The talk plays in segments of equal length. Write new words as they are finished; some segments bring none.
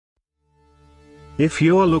If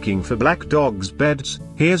you're looking for black dogs beds,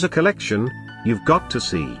 here's a collection you've got to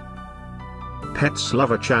see. Pets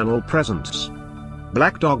Lover Channel presents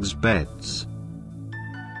Black Dogs Beds.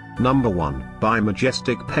 Number 1, by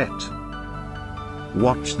Majestic Pet.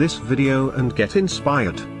 Watch this video and get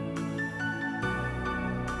inspired.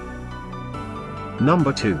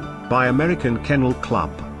 Number 2, by American Kennel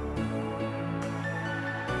Club.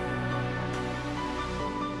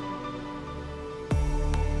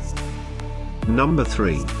 Number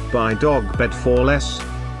 3, by Dog Bed for Less.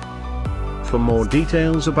 For more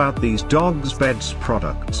details about these dogs beds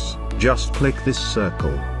products, just click this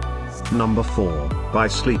circle. Number 4, by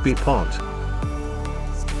Sleepypod.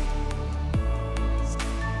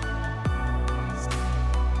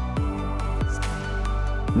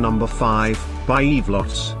 Number 5, by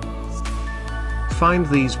Evelots. Find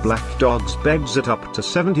these black dogs beds at up to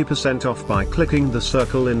 70% off by clicking the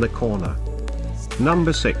circle in the corner.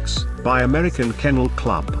 Number 6, by American Kennel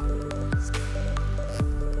Club.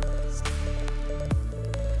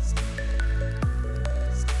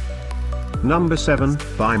 Number 7,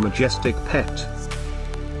 by Majestic Pet.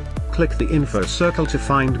 Click the info circle to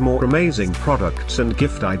find more amazing products and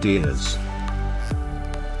gift ideas.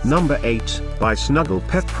 Number 8, by Snuggle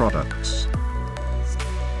Pet Products.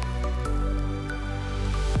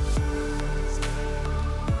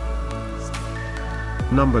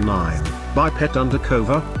 Number 9, by Pet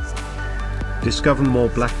Undercover. Discover more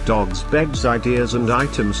black dogs beds ideas and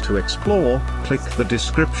items to explore, click the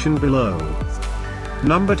description below.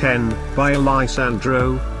 Number 10, by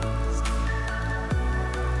Alessandro.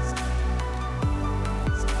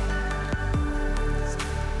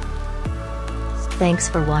 Thanks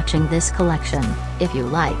for watching this collection. If you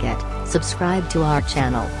like it, subscribe to our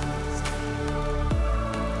channel.